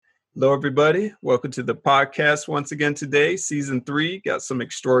Hello, everybody. Welcome to the podcast once again today, season 3. Got some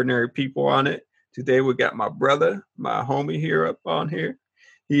extraordinary people on it. Today, we got my brother, my homie here up on here.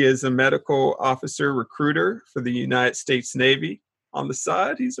 He is a medical officer recruiter for the United States Navy. On the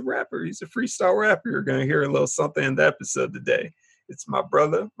side, he's a rapper. He's a freestyle rapper. You're going to hear a little something in the episode today. It's my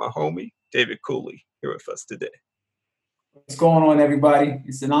brother, my homie, David Cooley, here with us today. What's going on, everybody?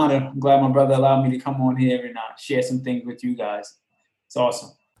 It's an honor. I'm glad my brother allowed me to come on here and share some things with you guys. It's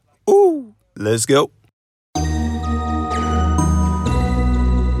awesome. Ooh, let's go.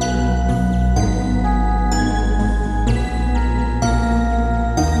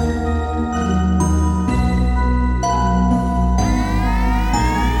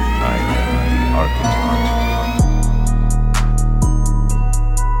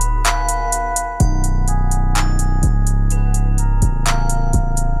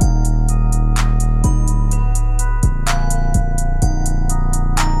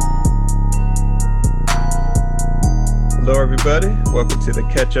 Everybody, welcome to the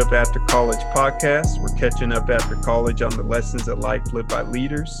Catch Up After College podcast. We're catching up after college on the lessons of life lived by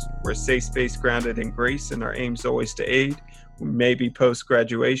leaders. We're a safe space grounded in grace, and our aim is always to aid. We may be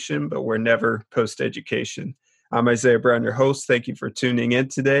post-graduation, but we're never post-education. I'm Isaiah Brown, your host. Thank you for tuning in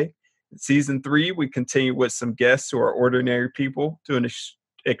today. In season 3, we continue with some guests who are ordinary people doing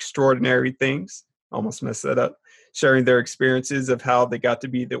extraordinary things. Almost messed that up. Sharing their experiences of how they got to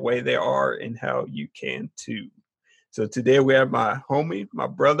be the way they are and how you can too. So today we have my homie, my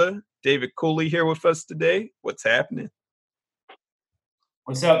brother, David Cooley here with us today. What's happening?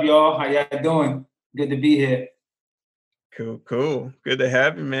 What's up, y'all? How y'all doing? Good to be here. Cool. Good to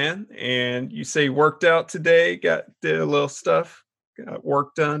have you, man. And you say you worked out today, did a little stuff, got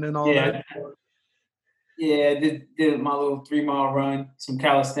work done and all that? Yeah, did my little 3-mile run, some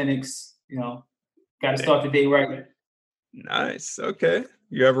calisthenics, got to start the day right. Nice. Okay.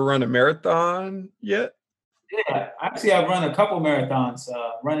 You ever run a marathon yet? Yeah, actually, I've run a couple marathons.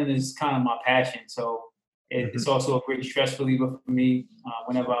 Running is kind of my passion, so it's also a great stress reliever for me.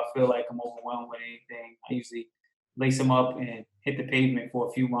 Whenever I feel like I'm overwhelmed with anything, I usually lace them up and hit the pavement for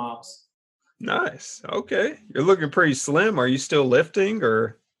a few miles. Nice. Okay. You're looking pretty slim. Are you still lifting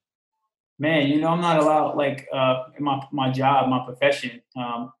or? Man, I'm not allowed, in my job, my profession,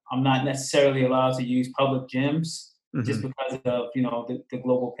 I'm not necessarily allowed to use public gyms just because of, the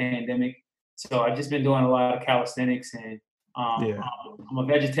global pandemic. So I've just been doing a lot of calisthenics, and I'm a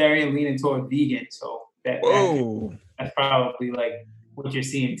vegetarian leaning toward vegan. So that's probably like what you're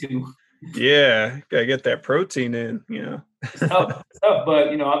seeing too. Yeah, gotta get that protein in, It's tough, but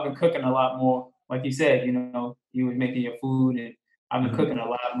I've been cooking a lot more. Like you said, you were making your food, and I've been cooking a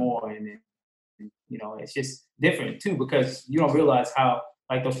lot more, and it's just different too, because you don't realize how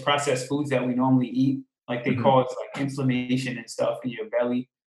like those processed foods that we normally eat, like they cause like inflammation and stuff in your belly.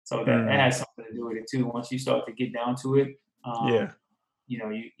 So that has something to do with it too. Once you start to get down to it,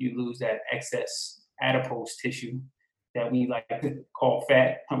 you lose that excess adipose tissue that we like to call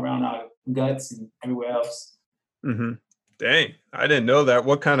fat around our guts and everywhere else. Dang, I didn't know that.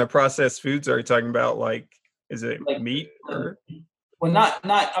 What kind of processed foods are you talking about? Like, is it meat or? Well, not.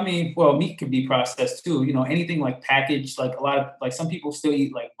 I mean, well, meat can be processed too. Anything like packaged. Like a lot of some people still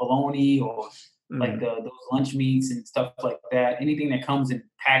eat like bologna or like those lunch meats and stuff like that. Anything that comes in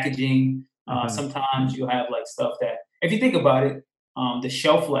packaging. Sometimes you'll have like stuff that, if you think about it, the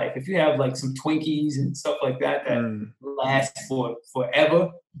shelf life. If you have like some Twinkies and stuff like that last for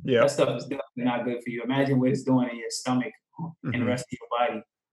forever, that stuff is definitely not good for you. Imagine what it's doing in your stomach and the rest of your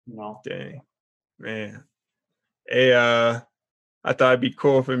body. Dang, man. Hey, I thought it'd be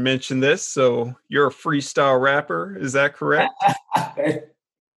cool if we mentioned this. So you're a freestyle rapper, is that correct?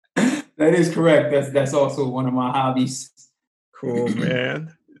 That is correct. That's also one of my hobbies. Cool,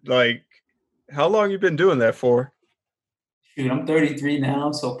 man. Like, how long you been doing that for? Shoot, I'm 33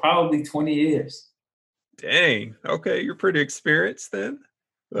 now, so probably 20 years. Dang. Okay, you're pretty experienced then.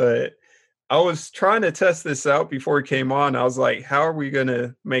 But I was trying to test this out before it came on. I was like, how are we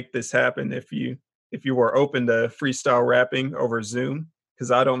gonna make this happen if you were open to freestyle rapping over Zoom? Because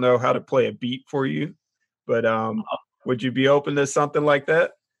I don't know how to play a beat for you. But would you be open to something like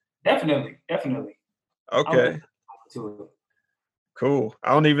that? Definitely. Okay. Cool. I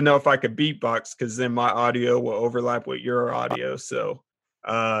don't even know if I could beatbox because then my audio will overlap with your audio. So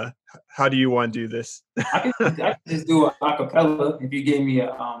how do you want to do this? I can just do a cappella if you gave me a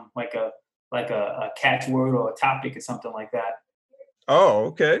catchword or a topic or something like that. Oh,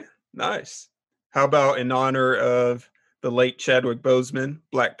 okay. Nice. How about in honor of the late Chadwick Boseman,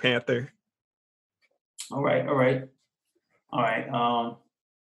 Black Panther? All right.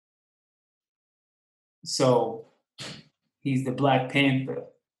 So he's the Black Panther.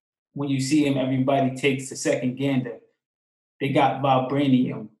 when you see him, everybody takes a second gander. They got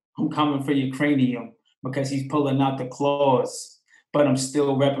vibranium. I'm coming for your cranium because he's pulling out the claws. But I'm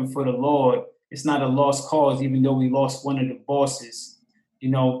still repping for the Lord. It's not a lost cause, even though we lost one of the bosses. You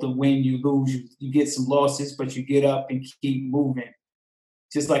know, the win, you lose, you get some losses, but you get up and keep moving.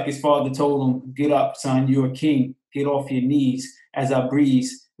 Just like his father told him, get up, son, you're a king. Get off your knees as I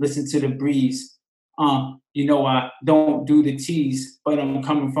breeze. Listen to the breeze. You know, I don't do the tease, but I'm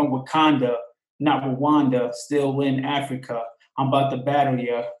coming from Wakanda, not Rwanda, still in Africa. I'm about to battle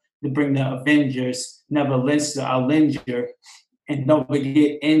you to bring the Avengers. Never listen, I'll injure and never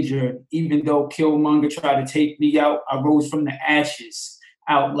get injured. Even though Killmonger tried to take me out, I rose from the ashes.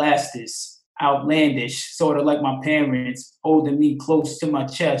 Outlasters, outlandish, sort of like my parents, holding me close to my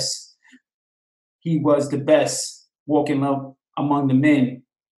chest. He was the best, walking up among the men.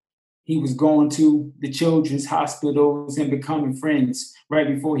 He was going to the children's hospitals and becoming friends right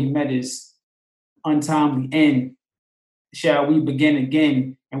before he met his untimely end. Shall we begin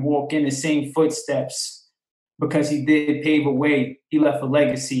again and walk in the same footsteps? Because he did pave a way, he left a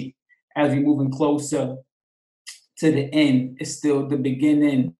legacy. As we moving closer to the end, it's still the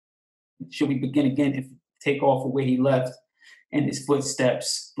beginning. Should we begin again if take off where he left and his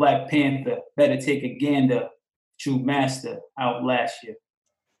footsteps? Black Panther, better take a gander. True master, outlast you.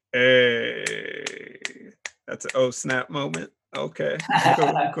 Hey, that's an oh snap moment. Okay,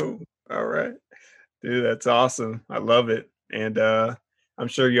 cool. All right, dude, that's awesome. I love it, and I'm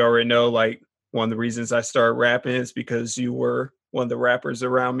sure you already know. Like, one of the reasons I started rapping is because you were one of the rappers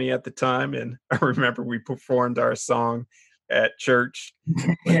around me at the time, and I remember we performed our song at church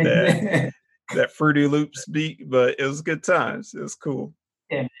with that Fruity Loops beat, but it was good times. It was cool.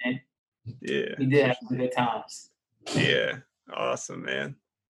 Yeah, man. Yeah, We did have some good times. Yeah, awesome, man.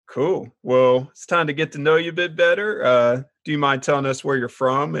 Cool. Well, it's time to get to know you a bit better. Do you mind telling us where you're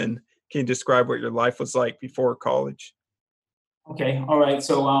from, and can you describe what your life was like before college? Okay, all right.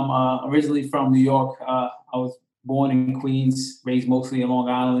 So I'm originally from New York. I was born in Queens, raised mostly in Long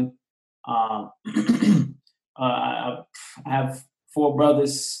Island. I have four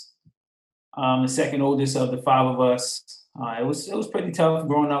brothers. I'm the second oldest of the five of us. It was pretty tough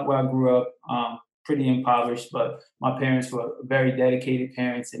growing up where I grew up. Pretty impoverished, but my parents were very dedicated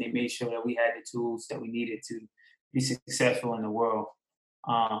parents, and they made sure that we had the tools that we needed to be successful in the world.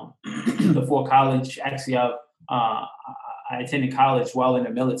 Before college, actually, I attended college while in the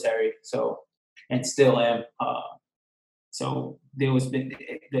military, so and still am. So there was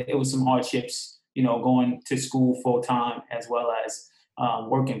some hardships, you know, going to school full time as well as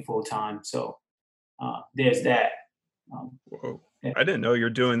working full time. So there's that. Whoa. Yeah. I didn't know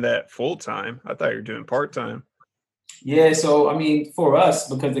you're doing that full time. I thought you were doing part time. Yeah, so I mean, for us,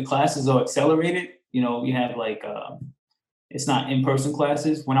 because the classes are accelerated, you know, you have like it's not in-person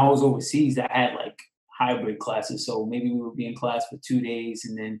classes. When I was overseas, I had like hybrid classes. So maybe we would be in class for 2 days,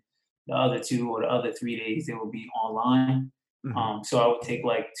 and then the other 2 or the other 3 days they would be online. Mhm. So I would take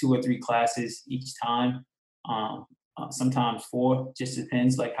like 2 or 3 classes each time. Sometimes 4, just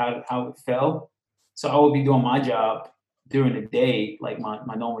depends like how it fell. So I would be doing my job during the day, like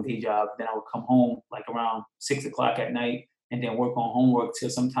my normal day job. Then I would come home like around 6 o'clock at night and then work on homework till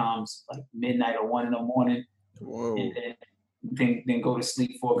sometimes like midnight or 1 in the morning, and Whoa. then go to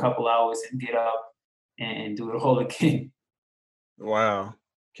sleep for a couple hours and get up and do it all again. Wow.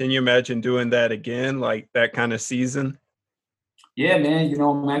 Can you imagine doing that again, like that kind of season? Yeah, man. You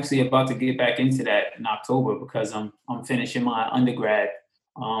know, I'm actually about to get back into that in October because I'm finishing my undergrad,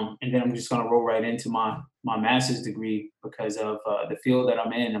 and then I'm just gonna roll right into my master's degree because of the field that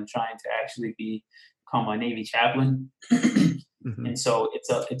I'm in. I'm trying to actually become a Navy chaplain, Mhm. and so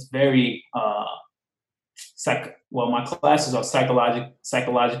it's very my classes are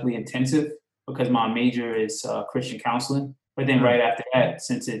psychologically intensive because my major is Christian counseling. But then Mm. right after that,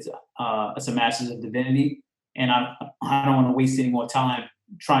 since it's a master's of divinity, and I don't want to waste any more time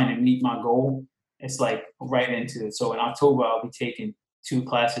trying to meet my goal. It's like right into it. So in October, I'll be taking 2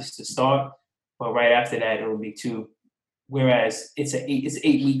 classes to start, but right after that, it will be 2. Whereas it's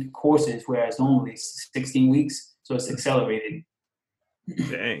 8-week courses, whereas normally it's 16 weeks, so it's Mm. accelerated.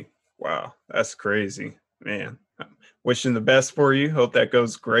 Dang. Wow. That's crazy, man. I'm wishing the best for you. Hope that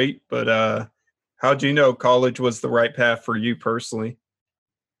goes great. But how'd you know college was the right path for you personally?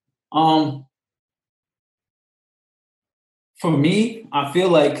 Um, For me, I feel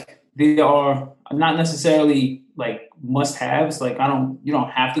like they are not necessarily like must-haves. Like you don't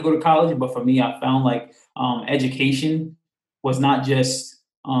have to go to college, but for me, I found like education was not just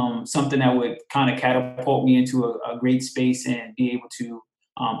something that would kind of catapult me into a great space and be able to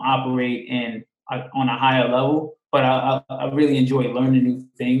operate in on a higher level. But I really enjoy learning new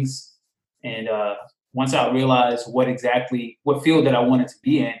things. And once I realized what field that I wanted to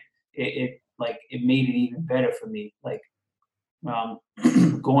be in, it made it even better for me. Like um,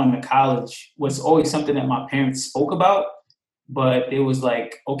 going to college was always something that my parents spoke about, but it was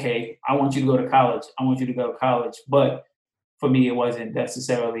like, okay, I want you to go to college. I want you to go to college. But for me, it wasn't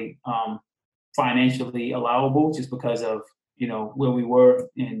necessarily financially allowable just because of, where we were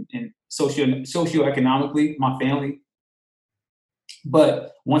in socioeconomically, my family.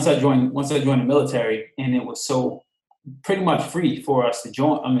 But once I joined the military, and it was so pretty much free for us to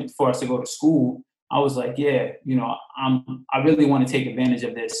join. I mean, for us to go to school. I was like, yeah, I really want to take advantage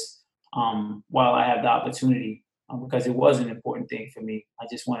of this while I have the opportunity, because it was an important thing for me. I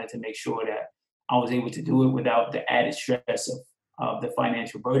just wanted to make sure that I was able to do it without the added stress of the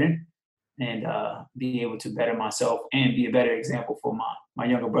financial burden, and be able to better myself and be a better example for my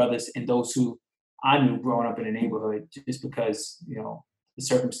younger brothers and those who I knew growing up in the neighborhood. Just because the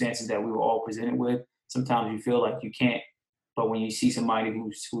circumstances that we were all presented with, sometimes you feel like you can't, but when you see somebody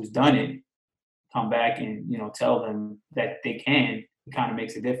who's done it, come back and tell them that they can, it kind of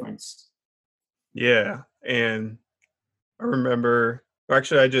makes a difference. Yeah. And I remember,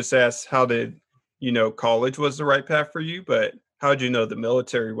 actually, I just asked, how did you know college was the right path for you? But how did you know the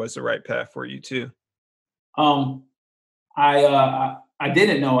military was the right path for you too? Um, I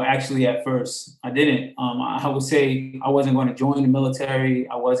didn't know actually at first. I didn't. I would say I wasn't going to join the military.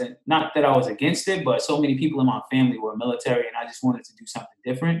 I wasn't, not that I was against it, but so many people in my family were military, and I just wanted to do something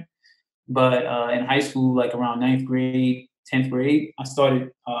different. But in high school, like around ninth grade, 10th grade, I started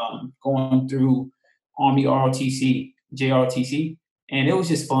going through Army ROTC, JRTC, and it was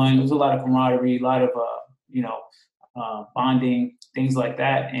just fun. It was a lot of camaraderie, a lot of you know bonding, things like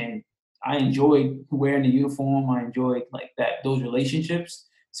that. And I enjoyed wearing the uniform. I enjoyed like those relationships.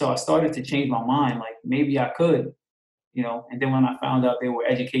 So I started to change my mind, like maybe I could, And then when I found out there were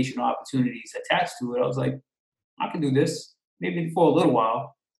educational opportunities attached to it, I was like, I can do this. Maybe for a little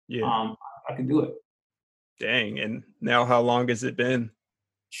while, Yeah. um, I can do it. Dang. And now how long has it been?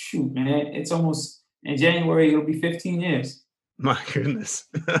 Shoot, man, it's almost in January. It'll be 15 years. My goodness.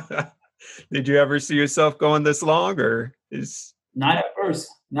 Did you ever see yourself going this long, or is Not at first,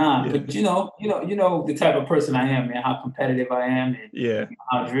 nah. yeah, But the type of person I am, man. How competitive I am, and yeah,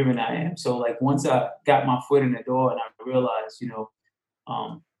 how driven I am. So like once I got my foot in the door and I realized,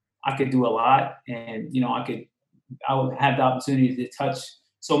 um, I could do a lot, and I would have the opportunity to touch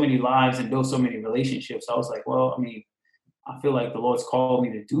so many lives and build so many relationships. I was like, well, I mean, I feel like the Lord's called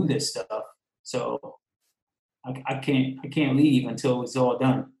me to do this stuff, so I can't leave until it's all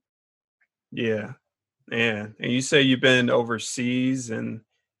done. yeah, man. And you say you've been overseas and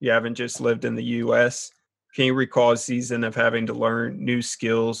you haven't just lived in the US. Can you recall a season of having to learn new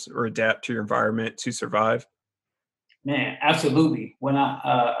skills or adapt to your environment to survive? Man, absolutely. When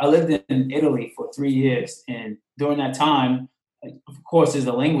I lived in Italy for 3 years, and during that time, like, of course, there's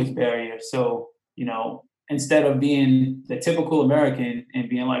a language barrier. So instead of being the typical American and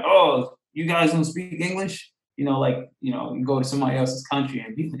being like, "Oh, you guys don't speak English," you go to somebody else's country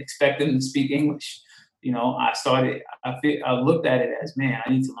and you expect them to speak English. I looked at it as, man, I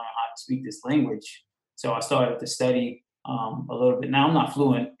need to learn how to speak this language. So I started to study a little bit. Now I'm not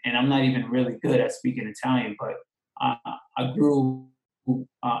fluent, and I'm not even really good at speaking Italian, but I, I grew,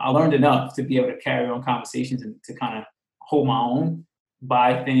 I learned enough to be able to carry on conversations and to kind of hold my own,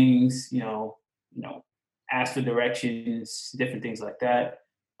 buy things, ask for directions, different things like that.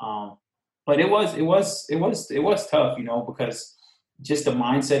 Um, but it was tough, because just the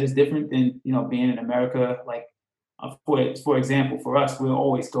mindset is different than being in America. Like for example, for us, we'll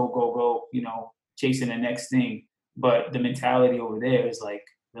always go go go, chasing the next thing. But the mentality over there is like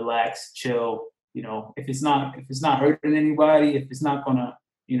relax, chill. If it's not hurting anybody, if it's not gonna,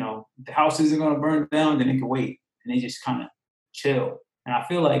 the house isn't gonna burn down, then it can wait, and they just kind of chill. And I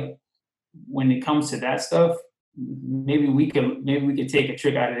feel like when it comes to that stuff, maybe we could take a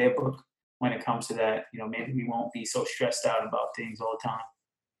trick out of their book when it comes to that. Maybe we won't be so stressed out about things all the time.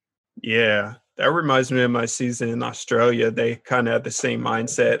 Yeah, that reminds me of my season in Australia. They kind of had the same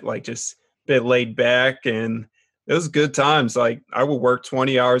mindset, like just a bit laid back, and it was good times. Like I would work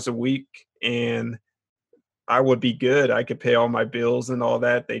 20 hours a week and I would be good. I could pay all my bills and all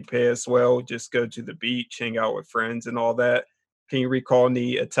that. They'd pay us well, just go to the beach, hang out with friends and all that. Can you recall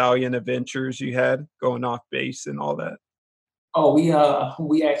any Italian adventures you had going off base and all that? Oh,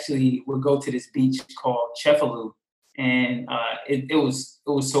 we actually would go to this beach called Cefalù, and it was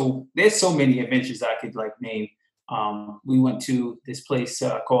so there's so many adventures I could like name. We went to this place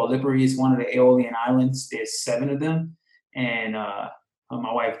called Lipari. It's one of the Aeolian Islands. There's seven of them, and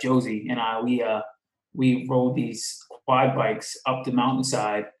my wife Josie and I we rode these quad bikes up the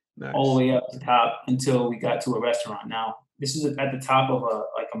mountainside, all Nice. the way up to the top until we got to a restaurant. Now, this is at the top of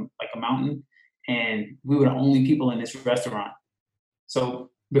a mountain, and we were the only people in this restaurant.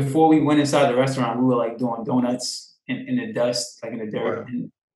 So before we went inside the restaurant, we were like doing donuts in the dust, like in the dirt, Wow.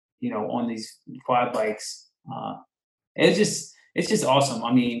 and on these quad bikes. It's just awesome.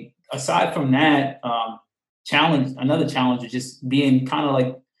 I mean, aside from that, another challenge is just being kind of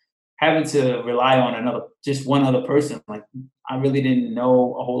like having to rely on just one other person. Like I really didn't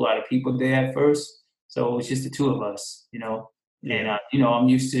know a whole lot of people there at first, so it was just the two of us, And Yeah. I'm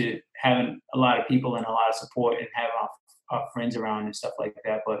used to having a lot of people and a lot of support and having our friends around and stuff like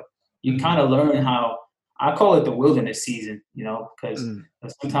that. But you Hmm. kind of learn how I call it the wilderness season, because Mm.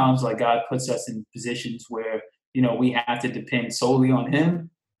 sometimes like God puts us in positions where we have to depend solely on Him,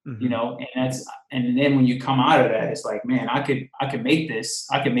 Hmm. and then when you come out of that, it's like, man, I could make this.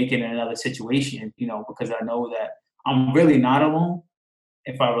 I could make it in another situation, because I know that I'm really not alone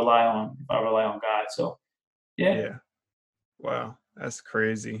if I rely on God. So yeah. Yeah. Wow. That's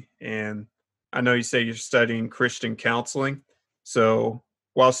crazy. And I know you say you're studying Christian counseling. So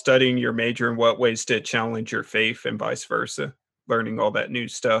while studying your major, in what ways did it challenge your faith and vice versa? Learning all that new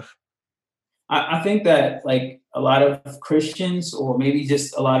stuff. I think that like a lot of Christians or maybe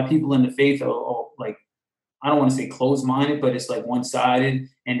just a lot of people in the faith are like, I don't want to say closed minded, but it's like one sided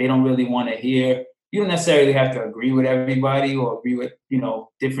and they don't really want to hear. You don't necessarily have to agree with everybody or agree with,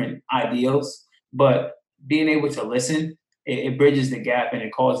 different ideals, but being able to listen, it bridges the gap and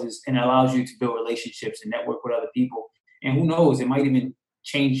it causes and allows you to build relationships and network with other people. And who knows, it might even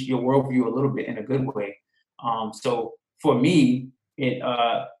change your worldview a little bit in a good way. So for me, it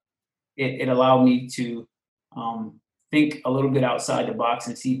allowed me to um, think a little bit outside the box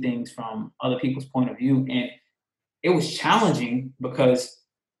and see things from other people's point of view. And it was challenging because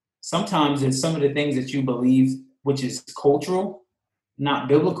sometimes it's some of the things that you believe, which is cultural, not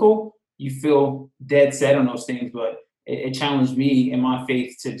biblical. You feel dead set on those things, but it challenged me in my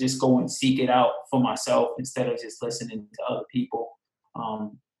faith to just go and seek it out for myself instead of just listening to other people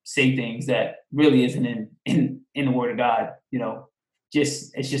say things that really isn't in the Word of God.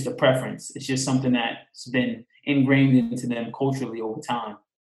 Just it's just a preference. It's just something that's been ingrained into them culturally over time.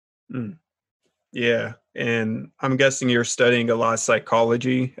 Mm. Yeah. And I'm guessing you're studying a lot of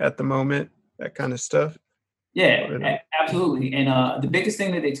psychology at the moment, that kind of stuff. Yeah, Right on. absolutely. And the biggest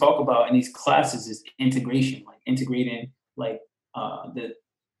thing that they talk about in these classes is integration, like integrating like the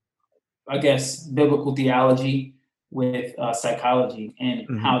I guess biblical theology with psychology and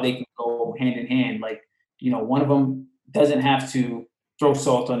Hmm. how they can go hand in hand. Like one of them doesn't have to throw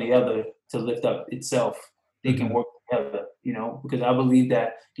salt on the other to lift up itself. They can Hmm. work together. Because I believe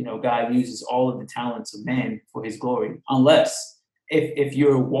that God uses all of the talents of man for His glory, unless if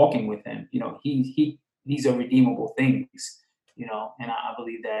you're walking with Him, He these are redeemable things. And I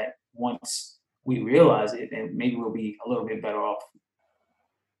believe that once we realize it, then maybe we'll be a little bit better off.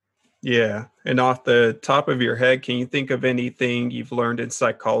 Yeah. And off the top of your head, can you think of anything you've learned in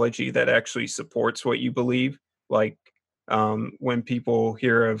psychology that actually supports what you believe? Like when people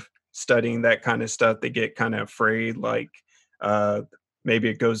hear of studying that kind of stuff, they get kind of afraid, like uh, maybe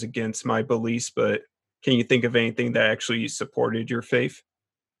it goes against my beliefs, but can you think of anything that actually supported your faith?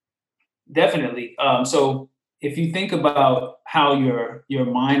 Definitely. So if you think about how your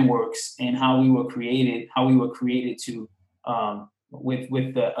mind works and how we were created to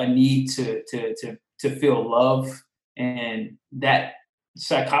with a need to feel love, and that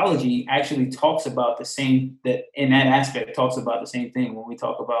psychology actually talks about the same that in that aspect talks about the same thing when we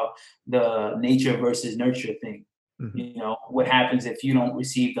talk about the nature versus nurture thing. Hmm. What happens if you don't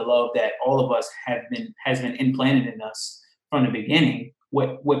receive the love that all of us has been implanted in us from the beginning?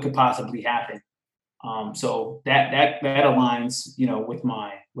 What could possibly happen? So that aligns, with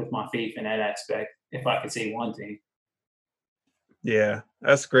my faith in that aspect. If I could say one thing. Yeah,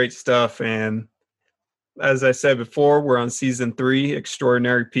 that's great stuff. And as I said before, we're on season three,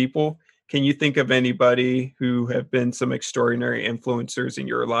 Extraordinary People. Can you think of anybody who have been some extraordinary influencers in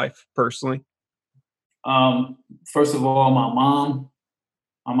your life personally? Um, First of all, my mom.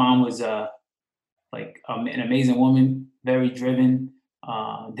 My mom was like an amazing woman, very driven,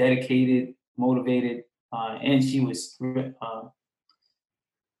 dedicated, motivated, and she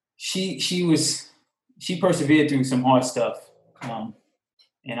persevered through some hard stuff. Um,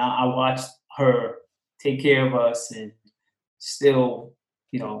 and I watched her take care of us and still,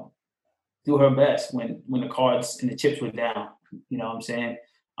 you know, do her best when the cards and the chips were down. You know what I'm saying?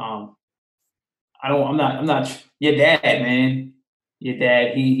 Um, I'm not your dad, man. Your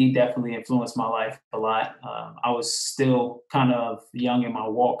dad, he definitely influenced my life a lot. I was still kind of young in my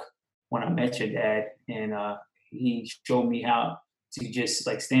walk when I met your dad, and he showed me to just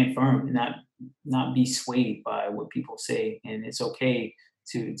like stand firm and not be swayed by what people say. And it's okay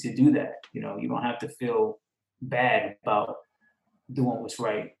to do that. You know, you don't have to feel bad about doing what's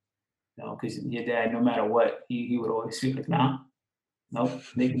right. You know, because your dad, no matter what, he would always be like, nah, nope,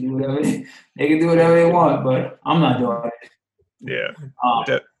 they can do whatever they can do whatever they want, but I'm not doing it. Yeah. Um,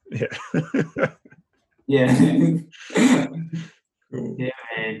 Yeah. yeah. Cool. Yeah,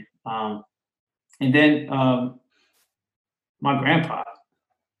 man. And then my grandpa.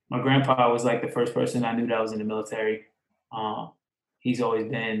 My grandpa was like the first person I knew that was in the military. He's always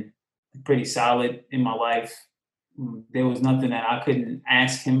been pretty solid in my life. There was nothing that I couldn't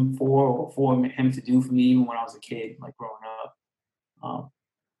ask him for or for him to do for me, even when I was a kid, like growing up.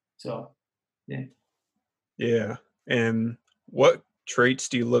 So, yeah. Yeah. And what traits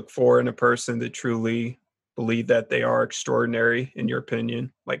do you look for in a person that truly believe that they are extraordinary, in your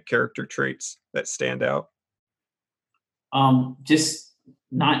opinion, like character traits that stand out? Just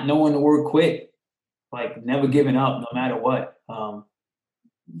not knowing the word quit, like never giving up no matter what.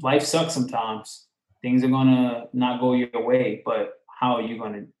 Life sucks sometimes. Things are gonna not go your way, but how are you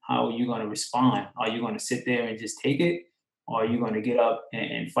gonna respond? Are you gonna sit there and just take it, or are you gonna get up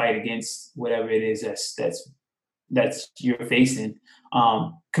and fight against whatever it is that's you're facing?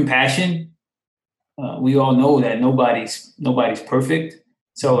 Compassion. We all know that nobody's perfect.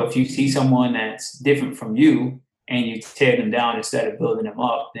 So if you see someone that's different from you and you tear them down instead of building them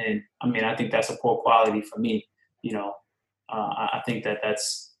up, then I mean I think that's a poor quality for me. You know, I think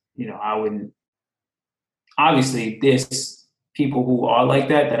that's I wouldn't. Obviously, there's people who are like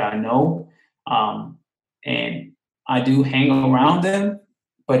that I know, and I do hang around them,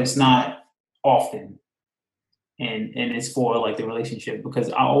 but it's not often. And it's for like the relationship because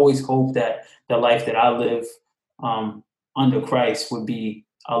I always hope that the life that I live under Christ would be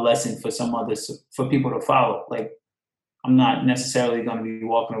a lesson for some others for people to follow. Like I'm not necessarily going to be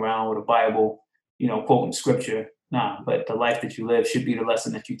walking around with a Bible, quoting scripture. Nah, but the life that you live should be the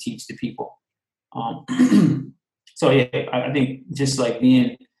lesson that you teach to people. So yeah, I think just like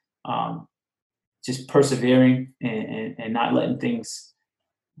being just persevering and not letting things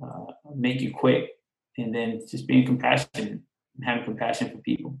make you quit, and then just being compassionate and having compassion for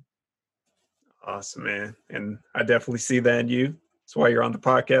people. Awesome, man. And I definitely see that in you. That's why you're on the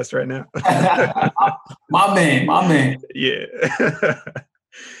podcast right now. my man. Yeah.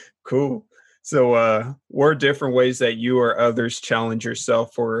 Cool. So what are different ways that you or others challenge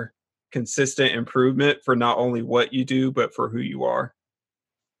yourself for consistent improvement for not only what you do, but for who you are?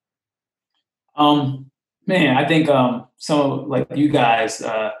 Man, I think some like you guys,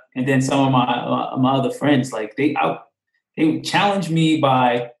 and then some of my other friends, like they would challenge me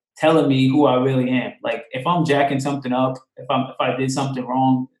by telling me who I really am. Like if I'm jacking something up, if I did something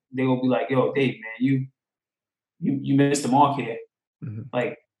wrong, they will be like, "Yo, Dave, man, you missed the mark here." Mm-hmm.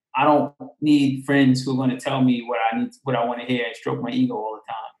 Like I don't need friends who are going to tell me what I want to hear and stroke my ego all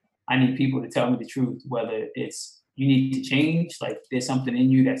the time. I need people to tell me the truth, whether it's you need to change, like there's something in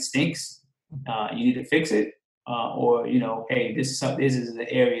you that stinks, you need to fix it, or hey, this is the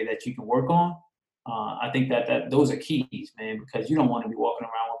area that you can work on. I think that those are keys, man, because you don't want to be walking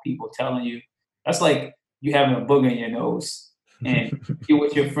around with people telling you. That's like you having a booger in your nose and you're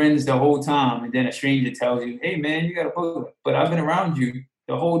with your friends the whole time, and then a stranger tells you, "Hey, man, you got a booger," but I've been around you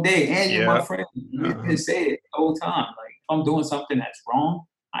the whole day, and you're my friend. You didn't say it the whole time. Like if I'm doing something that's wrong,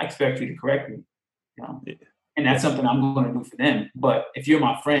 I expect you to correct me. Yeah. And that's something I'm going to do for them. But if you're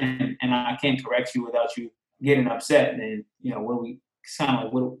my friend and I can't correct you without you getting upset, then what are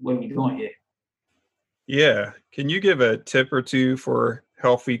we doing here? Yeah. Can you give a tip or two for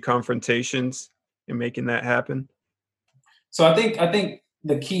healthy confrontations and making that happen? So I think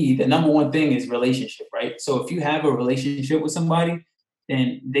the number one thing is relationship, right? So if you have a relationship with somebody,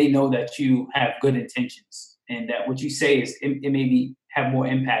 then they know that you have good intentions and that what you say is it may have more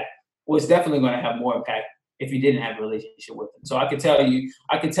impact. Well, it's definitely going to have more impact if you didn't have a relationship with them. So I can tell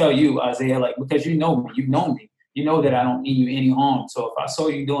you, Isaiah, like because you know me, you've known me, you know that I don't mean you any harm. So if I saw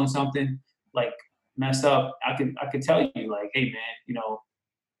you doing something like messed up, I could tell you like, hey man,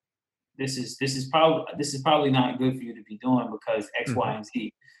 this is probably not good for you to be doing because X, Y, and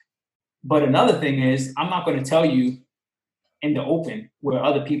Z. But another thing is, I'm not going to tell you in the open where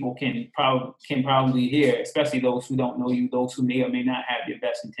other people can probably hear, especially those who don't know you, those who may or may not have your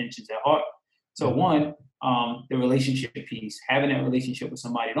best intentions at heart. So one, the relationship piece, having that relationship with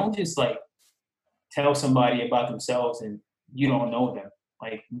somebody. Don't just like tell somebody about themselves and you don't know them,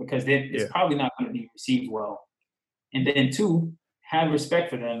 like because it's probably not going to be received well. And then two, have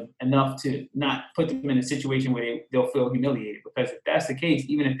respect for them enough to not put them in a situation where they'll feel humiliated. Because if that's the case,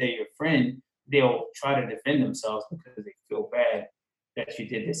 even if they're your friend, they'll try to defend themselves because they feel bad that you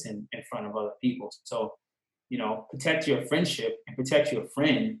did this in front of other people. So, protect your friendship and protect your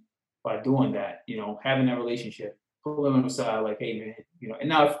friend by doing that, having that relationship, pull them aside, like, hey man, and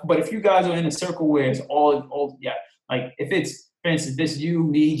now, but if you guys are in a circle where it's all, yeah, like if it's, for instance, this you,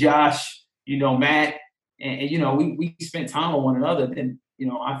 me, Josh, Matt, and we spent time with one another, then,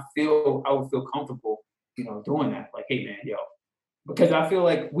 I would feel comfortable, doing that. Like, hey man, yo, because I feel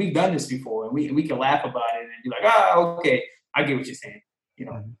like we've done this before and we can laugh about it and be like, okay, I get what you're saying.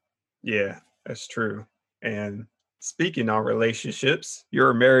 Yeah, that's true. And speaking on relationships,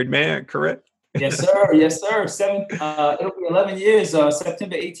 you're a married man, correct? Yes, sir. Yes, sir. It'll be 11 years,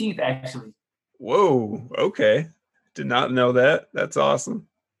 September 18th, actually. Whoa. Okay. Did not know that. That's awesome.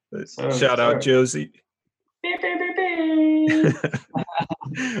 But Sir, shout yes, out sir. Josie. Beep, beep, beep,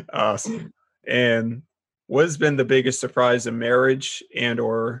 beep. Awesome. And what has been the biggest surprise in marriage and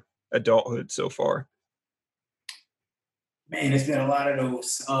or adulthood so far? Man, it's been a lot of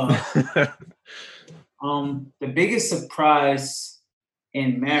those. The biggest surprise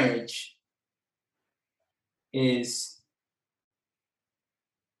in marriage is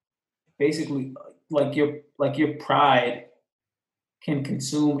basically like your pride can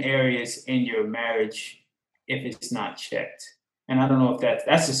consume areas in your marriage if it's not checked. And I don't know if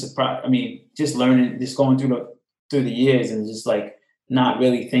that's a surprise. I mean, just learning, just going through the years and just like not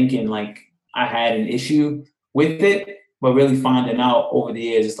really thinking like I had an issue with it, but really finding out over the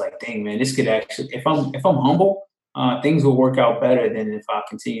years, it's like, dang man, this could actually, if I'm humble, things will work out better than if I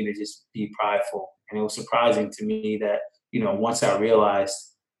continue to just be prideful. And it was surprising to me that once I realized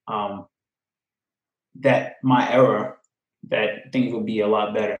that my error, that things would be a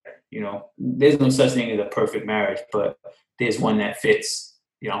lot better. There's no such thing as a perfect marriage, but there's one that fits.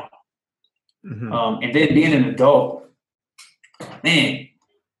 Mhm. And then being an adult, man,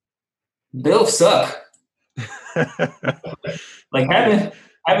 bills suck. Like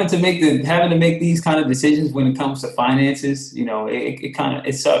having to make these kind of decisions when it comes to finances,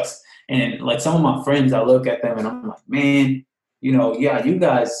 it sucks. And like some of my friends, I look at them and I'm like, man, yeah, you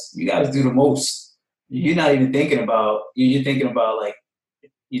guys do the most. You're not even thinking about, you're thinking about like,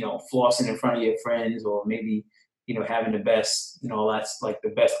 flossing in front of your friends, or maybe, having the best, that's like the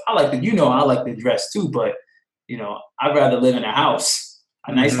best. I like the dress too, but, I'd rather live in a nice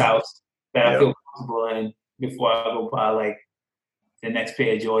Mhm. house that I Yep. feel comfortable in before I go buy like the next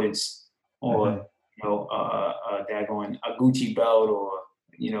pair of Jordans, or, Mhm. daggone a Gucci belt, or,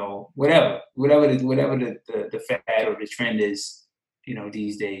 whatever the fad or the trend is,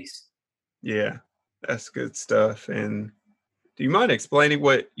 these days. Yeah. That's good stuff. And do you mind explaining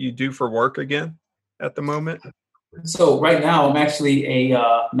what you do for work again at the moment? So right now, I'm actually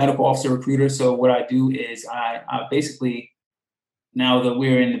a medical officer recruiter. So what I do is I basically, now that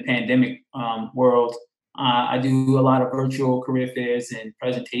we're in the pandemic world, I do a lot of virtual career fairs and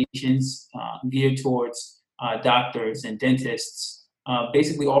presentations geared towards doctors and dentists,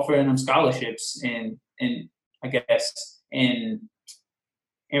 basically offering them scholarships and I guess in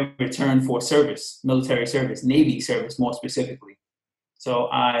return for service, military service, Navy service more specifically. So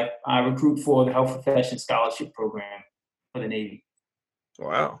I recruit for the Health Profession Scholarship Program for the Navy.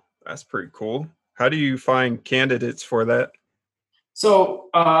 Wow. That's pretty cool. How do you find candidates for that? So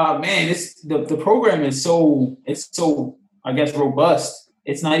man, the program is so I guess robust.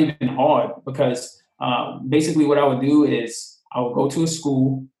 It's not even hard because basically what I would do is I would go to a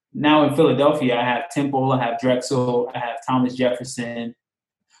school. Now in Philadelphia, I have Temple, I have Drexel, I have Thomas Jefferson,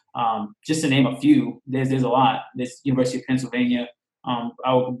 just to name a few. There's a lot. There's University of Pennsylvania.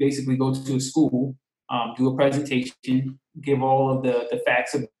 I would basically go to a school, do a presentation, give all of the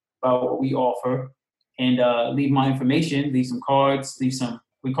facts about what we offer, and leave my information, leave some cards, leave some,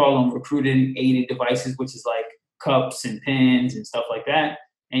 we call them recruiting aided devices, which is like cups and pens and stuff like that.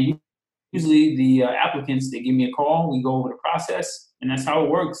 And usually the applicants, they give me a call, we go over the process, and that's how it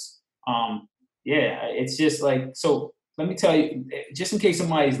works. Yeah, it's just like, so let me tell you, just in case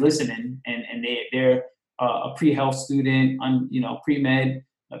somebody's listening and they're a pre-health student, pre-med,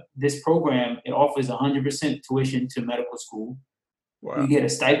 this program, it offers 100% tuition to medical school. You Wow. get a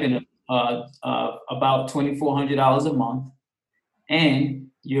stipend of about $2,400 a month, and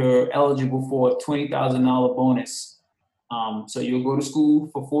you're eligible for a $20,000 bonus. So you'll go to school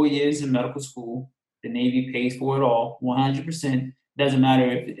for 4 years in medical school. The Navy pays for it all, 100%. Doesn't matter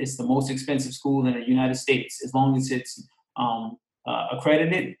if it's the most expensive school in the United States, as long as it's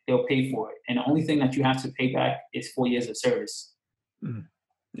accredited, they'll pay for it. And the only thing that you have to pay back is 4 years of service. Mhm.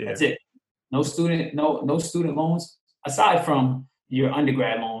 That's Yeah. it. No student loans aside from your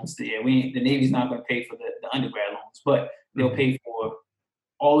undergrad loans. The Navy's not going to pay for the undergrad loans, but they'll Mhm. pay for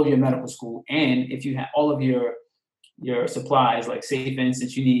all of your medical school, and if you have all of your your supplies. Like say, for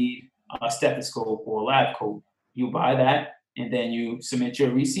instance, you need a stethoscope or a lab coat. You buy that, and then you submit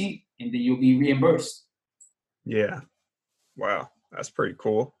your receipt, and then you'll be reimbursed. Yeah. Wow. That's pretty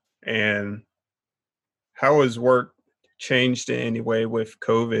cool. And how has work changed in any way with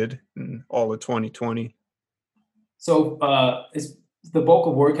COVID and all of 2020? So it's the bulk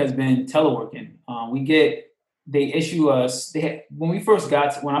of work has been teleworking. They issue us when I first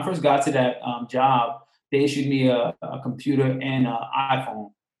got to that job, they issued me a computer and an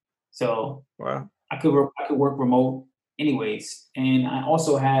iPhone, so Wow. I could work remote anyways. And I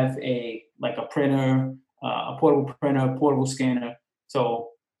also have a printer, a portable printer, portable scanner. So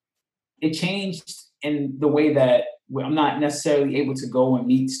it changed in the way that I'm not necessarily able to go and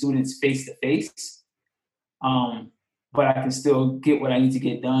meet students face to face. But I can still get what I need to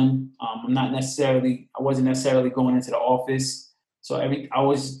get done. I wasn't necessarily going into the office. So I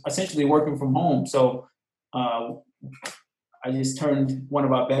was essentially working from home. So uh, I just turned one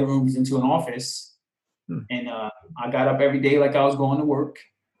of our bedrooms into an office, Hmm. and I got up every day like I was going to work,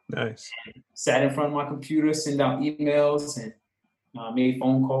 Nice. sat in front of my computer, send out emails, and made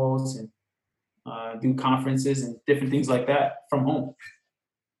phone calls, and do conferences and different things like that from home.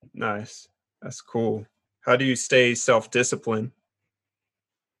 Nice. That's cool. How do you stay self-disciplined?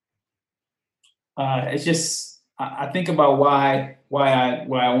 It's just I think about why I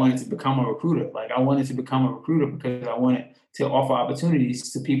wanted to become a recruiter. Like I wanted to become a recruiter because I wanted to offer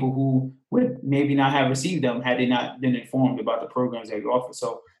opportunities to people who would maybe not have received them had they not been informed about the programs that you offer.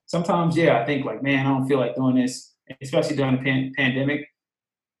 So sometimes, yeah, I think like, man, I don't feel like doing this, especially during the pandemic.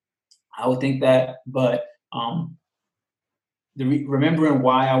 I would think that, but remembering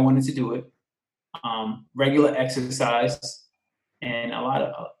why I wanted to do it, regular exercise, and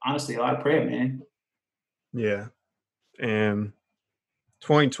honestly, a lot of prayer, man. Yeah. And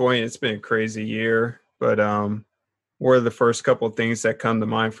 2020, it's been a crazy year, but what are the first couple of things that come to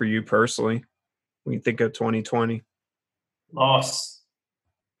mind for you personally when you think of 2020? Loss.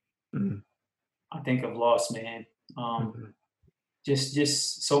 Mm, I think of loss, man. Um, mhm.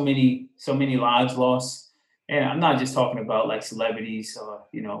 just so many lives lost, and I'm not just talking about like celebrities or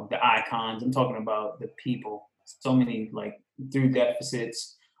the icons. I'm talking about the people. So many like through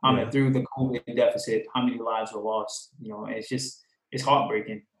deficits. Yeah. Through the COVID deficit, how many lives were lost? It's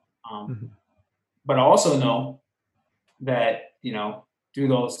heartbreaking. Um, Mhm. but I also know that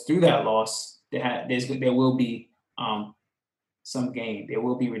through that loss, there will be some gain. There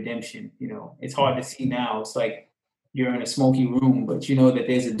will be redemption. It's hard to see now. It's like you're in a smoky room, but you know that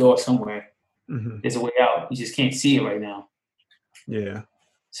there's a door somewhere. Mhm. There's a way out. You just can't see it right now. Yeah.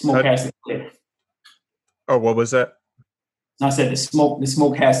 Smoke How, has to clear. oh, what was that? I said the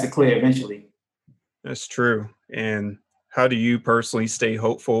smoke has to clear eventually. That's true. And how do you personally stay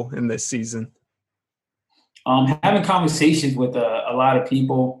hopeful in this season? Having conversations with a lot of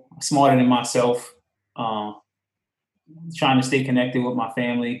people smarter than myself, um, trying to stay connected with my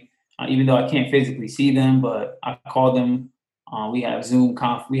family, even though I can't physically see them, but I call them. We have Zoom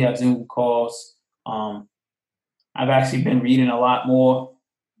calls. Um, I've actually been reading a lot more.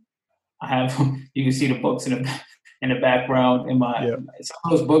 I have you can see the books in the background Yeah. some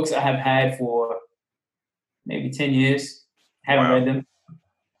of those books I have had for maybe 10 years. Haven't Wow. read them.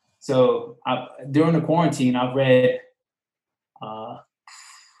 So during the quarantine, I've read uh,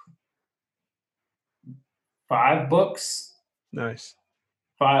 5 books, Nice.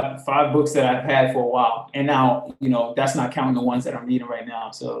 five books that I've had for a while, and now that's not counting the ones that I'm reading right now.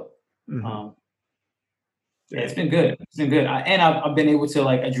 So Hmm. um, yeah, it's Dang. been good. It's been good, and I've been able to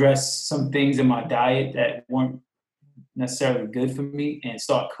like address some things in my diet that weren't necessarily good for me, and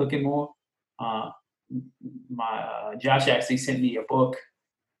start cooking more. Uh, my Josh actually sent me a book.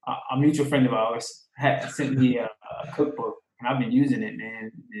 A mutual friend of ours had sent me a cookbook, and I've been using it,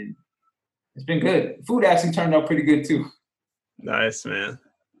 man. And it's been good. Food actually turned out pretty good too. Nice, man.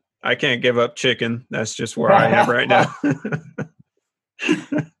 I can't give up chicken. That's just where I am right now.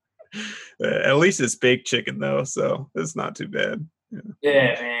 At least it's baked chicken though, so it's not too bad. Yeah,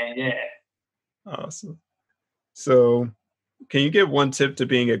 Yeah, man. Yeah. awesome. So, can you give one tip to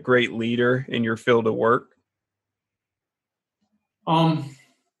being a great leader in your field of work? Um,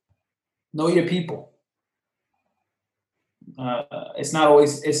 know your people. It's not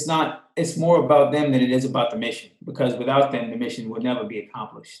always. It's not. It's more about them than it is about the mission. Because without them, the mission would never be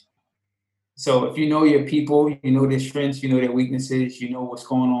accomplished. So if you know your people, you know their strengths, you know their weaknesses, you know what's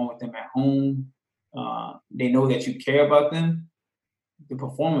going on with them at home. They know that you care about them. The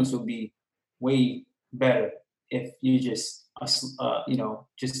performance will be way better if you just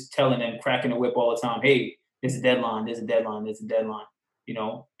just telling them, cracking the whip all the time. Hey, there's a deadline. There's a deadline. There's a deadline.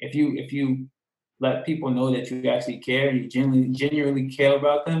 If you let people know that you actually care and you genuinely care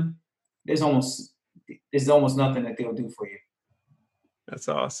about them, there's almost nothing that they'll do for you. That's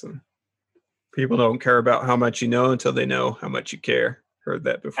awesome. People don't care about how much you know until they know how much you care. Heard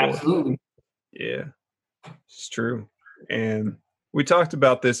that before. Absolutely. Yeah, it's true. And we talked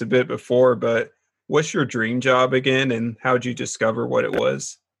about this a bit before, but what's your dream job again, and how'd you discover what it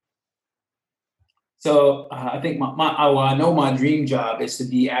was? So I think I know my dream job is to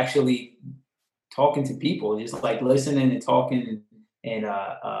be actually talking to people, just like listening and talking and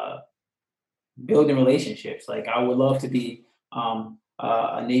building relationships. Like I would love to be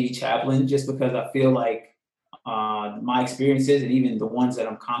a Navy chaplain, just because I feel like my experiences and even the ones that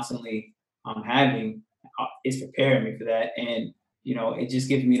I'm constantly having is preparing me for that. And it just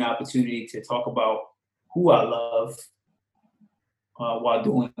gives me an opportunity to talk about who I love while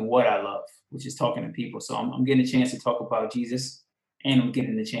doing what I love, which is talking to people. So I'm getting a chance to talk about Jesus, and I'm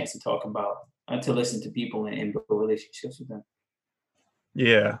getting a chance to talk about to listen to people and build relationships with them.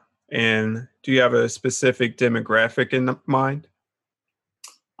 Yeah. And do you have a specific demographic in mind?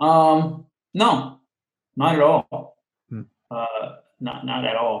 No, not at all. Hmm. Not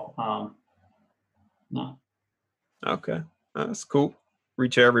at all. No. Okay. That's cool.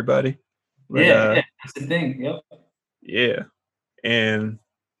 Reach everybody. But Yeah, that's the thing. Yep. yeah. And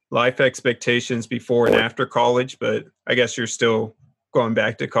life expectations before and after college, but I guess you're still going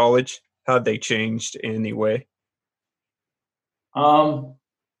back to college. How'd they changed anyway? Um,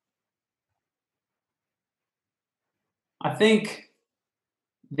 I think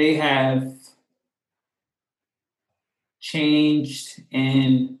they have changed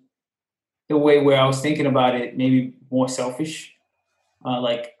in the way where I was thinking about it, maybe more selfish.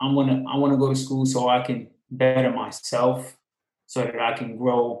 Like I want to go to school so I can better myself, so that I can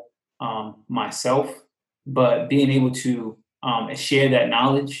grow myself. But being able to share that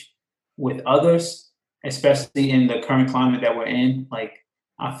knowledge with others, especially in the current climate that we're in, like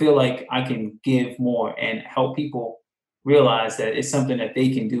I feel like I can give more and help people realize that it's something that they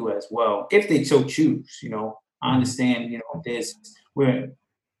can do as well if they so choose. I understand.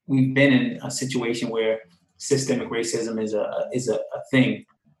 We've been in a situation where systemic racism is a thing,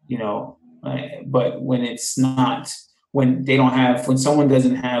 but when it's not, when someone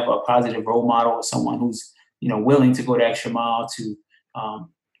doesn't have a positive role model, or someone who's willing to go the extra mile to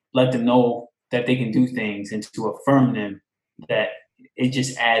let them know that they can do things and to affirm them, that it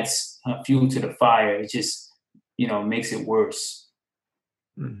just adds fuel to the fire. It just makes it worse.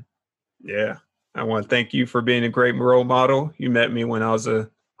 Yeah. I want to thank you for being a great role model. You met me when I was a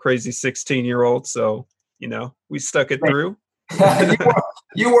crazy 16-year-old. So, we stuck it through.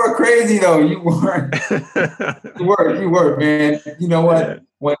 you were crazy though. You were, you were, man. You know what?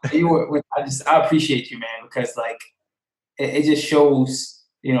 Yeah. I appreciate you, man, because like it just shows,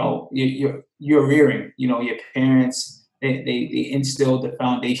 you're rearing, your parents, they instilled the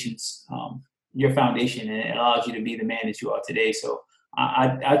foundations, your foundation, and it allows you to be the man that you are today. So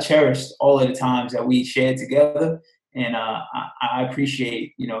I cherished all of the times that we shared together, and I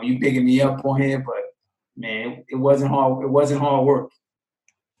appreciate you bigging me up on here, but man, it wasn't hard. It wasn't hard work.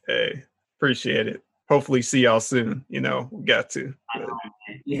 Hey, appreciate it. Hopefully, see y'all soon. We got to. I know,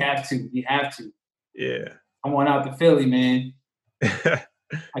 man. You have to. You have to. Yeah. Come on out to Philly, man.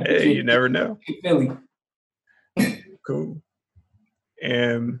 Hey, you never know. Philly. Cool.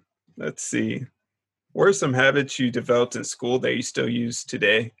 And let's see. What are some habits you developed in school that you still use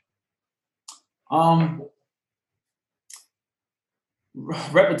today?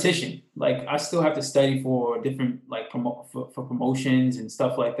 Repetition. Like I still have to study for different for promotions and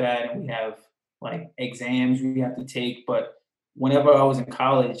stuff like that, and we have like exams we have to take. But whenever I was in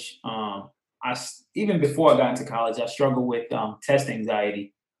college, even before I got into college, I struggled with test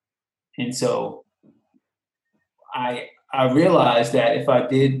anxiety, and so I realized that if I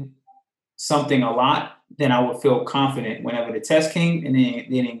did something a lot, then I would feel confident whenever the test came, and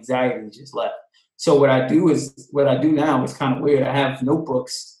then anxiety just left. So what I do now is kind of weird. I have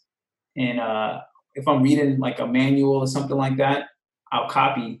notebooks, and if I'm reading like a manual or something like that, I'll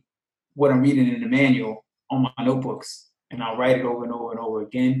copy what I'm reading in the manual on my notebooks, and I'll write it over and over and over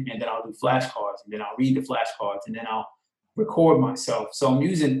again, and then I'll do flashcards, and then I'll read the flashcards, and then I'll record myself. So I'm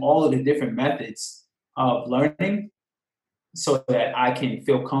using all of the different methods of learning so that I can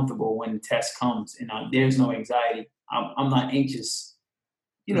feel comfortable when the test comes, and there's no anxiety. I'm not anxious.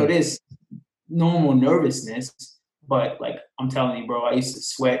 There's normal nervousness, but like I'm telling you, bro, I used to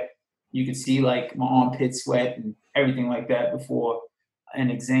sweat. You could see like my armpit sweat and everything like that before an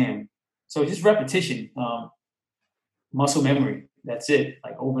exam. So just repetition, muscle memory. That's it.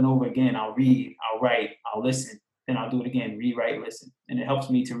 Like over and over again, I'll read, I'll write, I'll listen, then I'll do it again, rewrite, listen. And it helps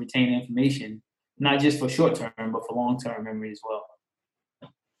me to retain information, not just for short term, but for long term memory as well.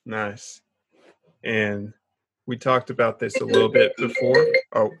 Nice. And we talked about this a little bit before.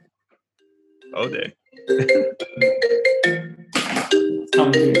 Oh, dang.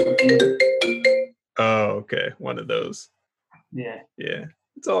 Oh, okay. One of those. Yeah.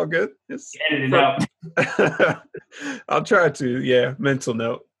 It's all good. It's edit it out. I'll try to. Yeah. Mental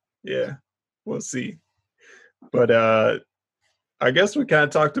note. Yeah. We'll see. But I guess we kind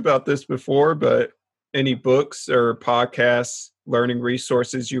of talked about this before, but any books or podcasts, learning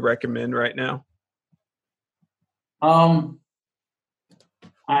resources you recommend right now? I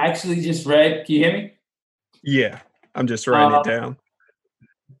actually just read, can you hear me? Yeah. I'm just writing it down.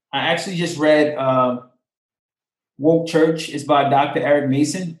 I actually just read Woke Church. It's by Dr. Eric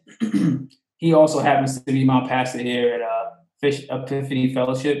Mason. He also happens to be my pastor here at Fish Epiphany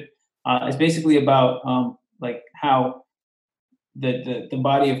Fellowship. It's basically about like how the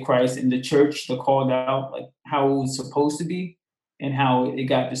body of Christ and the church, the called out, like how it was supposed to be, and how it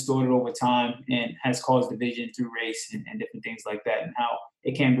got distorted over time and has caused division through race and different things like that, and how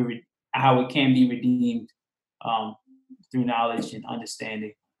it can be redeemed through knowledge and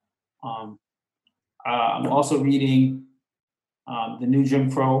understanding. I'm also reading The New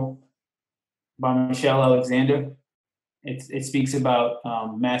Jim Crow by Michelle Alexander. It speaks about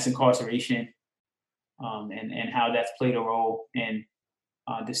mass incarceration and how that's played a role in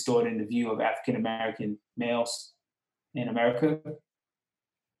distorting the view of African American males in America.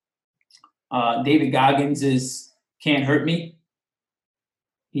 David Goggins is Can't Hurt Me.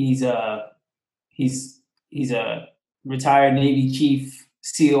 He's a retired Navy Chief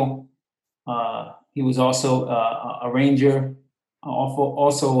SEAL. He was also a Ranger,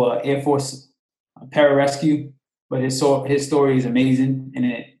 also Air Force pararescue. But his story is amazing, and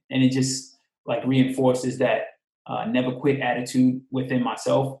it just like reinforces that never quit attitude within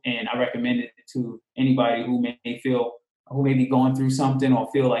myself. And I recommend it to anybody who may be going through something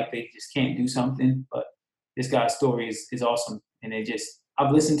or feel like they just can't do something. But this guy's story is awesome, and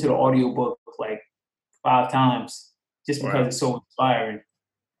I've listened to the audiobook like 5 times just because it's so inspiring.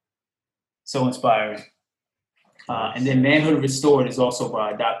 So inspiring. And then Manhood Restored is also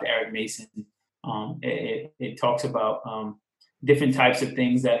by Dr. Eric Mason. It talks about different types of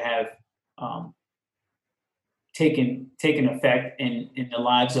things that have taken effect in the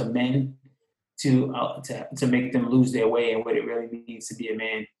lives of men to make them lose their way and what it really means to be a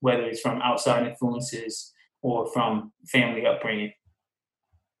man, whether it's from outside influences or from family upbringing.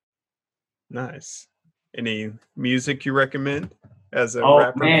 Nice. Any music you recommend as a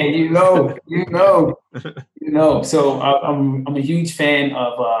rapper? Man, you know. So I'm a huge fan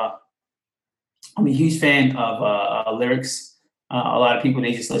of lyrics. A lot of people,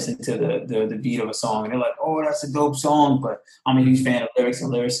 they just listen to the beat of a song and they're like, "Oh, that's a dope song." But I'm a huge fan of lyrics and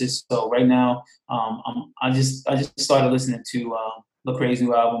lyricists. So right now, I just started listening to Lecrae's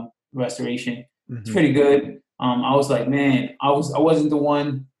new album, Restoration. Mm-hmm. It's pretty good. I was like, man, I wasn't the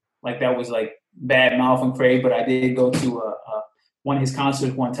one like that was like bad mouthing Craig, but I did go to one of his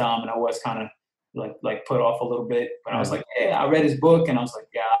concerts one time, and I was kind of like put off a little bit. But I was like, yeah, I read his book, and I was like,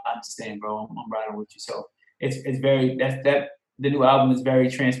 yeah, I understand, bro. I'm riding with you. So it's very the new album is very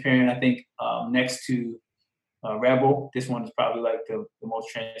transparent. I think next to Rebel, this one is probably like the most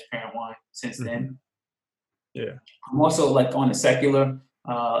transparent one since then. Yeah. I'm also like on a secular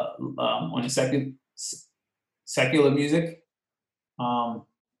secular music. I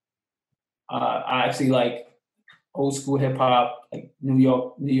actually like old school hip hop, like New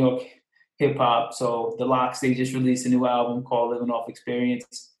York hip hop. So the Lox, they just released a new album called Living Off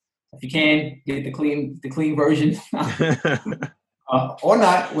Experience. If you can, get the clean version, or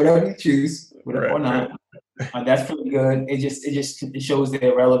not, whatever you choose, or not. That's pretty good. It shows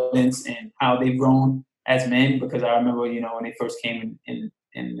their relevance and how they've grown as men. Because I remember, when they first came in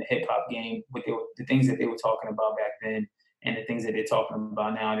the hip hop game, the things that they were talking about back then, and the things that they're talking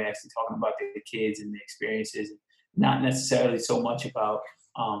about now, they're actually talking about the kids and the experiences, not necessarily so much about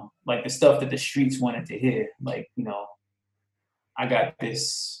like the stuff that the streets wanted to hear, like, I got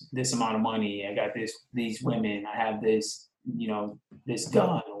this amount of money, I got these women, I have this, this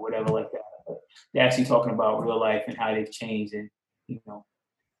gun or whatever like that. But they're actually talking about real life and how they've changed, and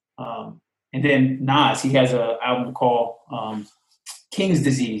and then Nas, he has an album called King's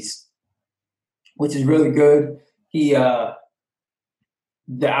Disease, which is really good. He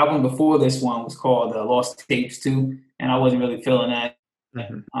the album before this one was called Lost Tapes 2, and I wasn't really feeling that.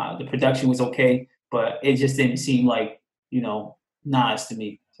 Mm-hmm. The production was okay, but it just didn't seem like Nas to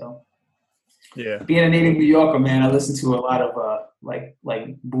me. So yeah, being a native New Yorker, man, I listen to a lot of like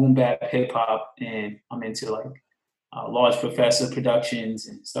boom bap hip hop, and I'm into like Large Professor productions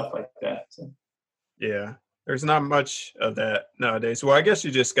and stuff like that. So Yeah. There's not much of that nowadays. Well, I guess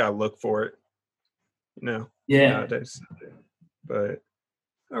you just gotta look for it, Yeah. nowadays. But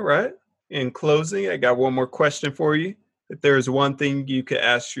all right. In closing, I got one more question for you. If there's one thing you could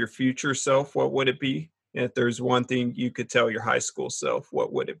ask your future self, what would it be? And if there's one thing you could tell your high school self,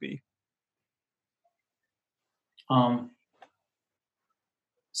 what would it be? Um,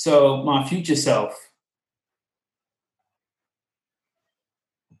 so my future self,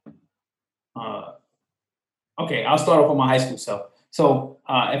 uh, okay, I'll start off with my high school self. So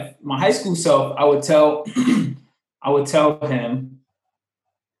if my high school self, I would tell I would tell him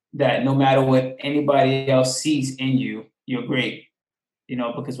that no matter what anybody else sees in you, you're great.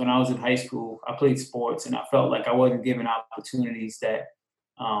 Because when I was in high school, I played sports and I felt like I wasn't given opportunities that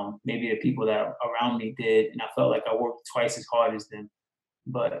maybe the people that around me did, and I felt like I worked twice as hard as them.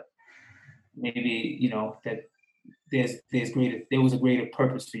 But maybe that there was a greater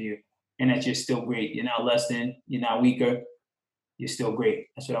purpose for you, and that you're still great. You're not less than. You're not weaker. You're still great.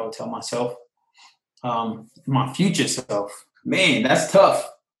 That's what I would tell myself. My future self, man, that's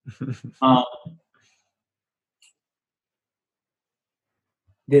tough. Um,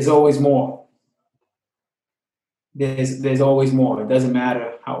 there's always more. There's always more. It doesn't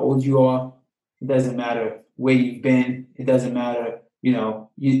matter how old you are. It doesn't matter where you've been. It doesn't matter.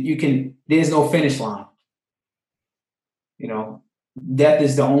 You can. There's no finish line. You know, death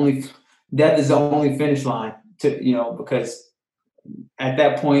is the only finish line because at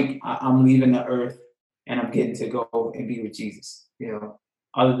that point I'm leaving the earth and I'm getting to go and be with Jesus.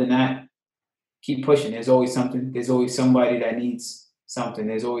 Other than that, keep pushing. There's always something. There's always somebody that needs something.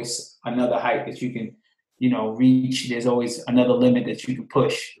 There's always another height that you can, reach. There's always another limit that you can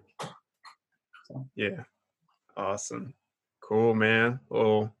push. So. Yeah. Awesome. Cool, man.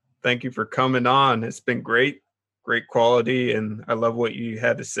 Well, thank you for coming on. It's been great quality, and I love what you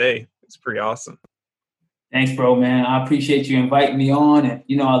had to say. It's pretty awesome. Thanks, bro, man. I appreciate you inviting me on,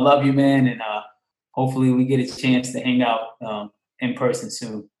 and I love you, man, and hopefully we get a chance to hang out in person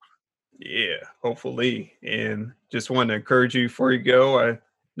soon. Yeah, hopefully. And just want to encourage you before you go. I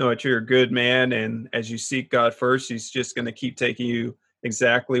know that you're a good man, and as you seek God first, He's just going to keep taking you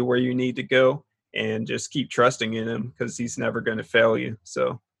exactly where you need to go, and just keep trusting in Him because He's never going to fail you.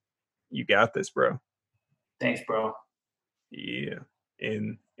 So you got this, bro. Thanks, bro. Yeah.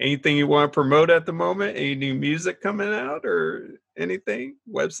 And anything you want to promote at the moment? Any new music coming out or anything?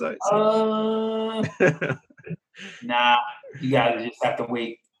 Websites? Nah, you guys just have to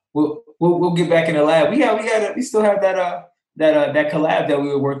wait. We'll get back in the lab. We still have that collab that we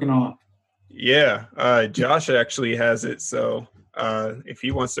were working on. Yeah, Josh actually has it, so if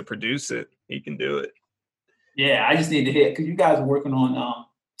he wants to produce it, he can do it. Yeah, I just need to hit because you guys were working on.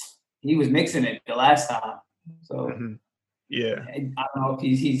 He was mixing it the last time, so yeah. I don't know if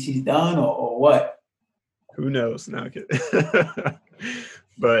he's done or what. Who knows? No,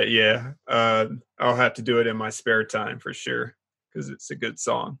 but yeah, I'll have to do it in my spare time for sure because it's a good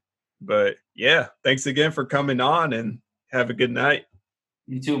song. But yeah, thanks again for coming on and have a good night.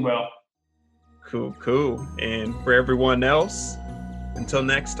 You too, bro. Cool. And for everyone else, until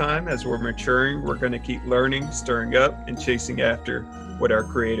next time, as we're maturing, we're going to keep learning, stirring up, and chasing after what our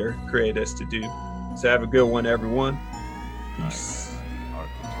Creator created us to do. So have a good one, everyone. Peace.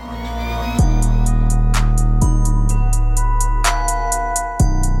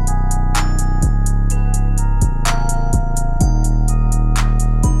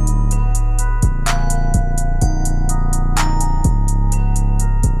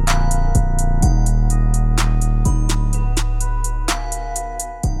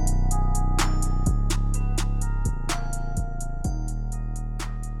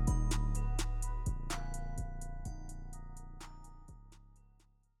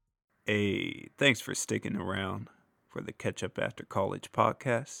 Hey, thanks for sticking around for the Catch Up After College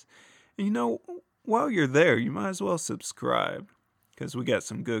podcast. And while you're there, you might as well subscribe because we got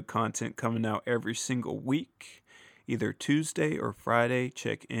some good content coming out every single week. Either Tuesday or Friday,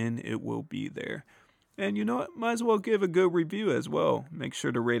 check in, it will be there. And you know what? Might as well give a good review as well. Make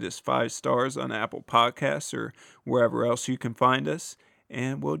sure to rate us 5 stars on Apple Podcasts or wherever else you can find us.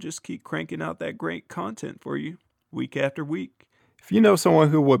 And we'll just keep cranking out that great content for you week after week. If you know someone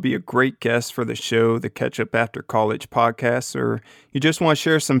who would be a great guest for the show, the Catch Up After College podcast, or you just want to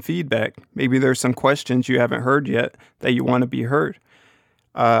share some feedback, maybe there's some questions you haven't heard yet that you want to be heard,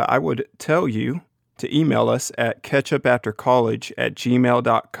 I would tell you to email us at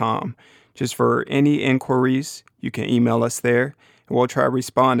catchupaftercollege@gmail.com. Just for any inquiries, you can email us there, and we'll try to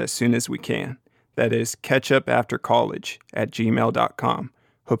respond as soon as we can. That is catchupaftercollege@gmail.com.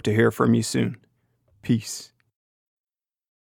 Hope to hear from you soon. Peace.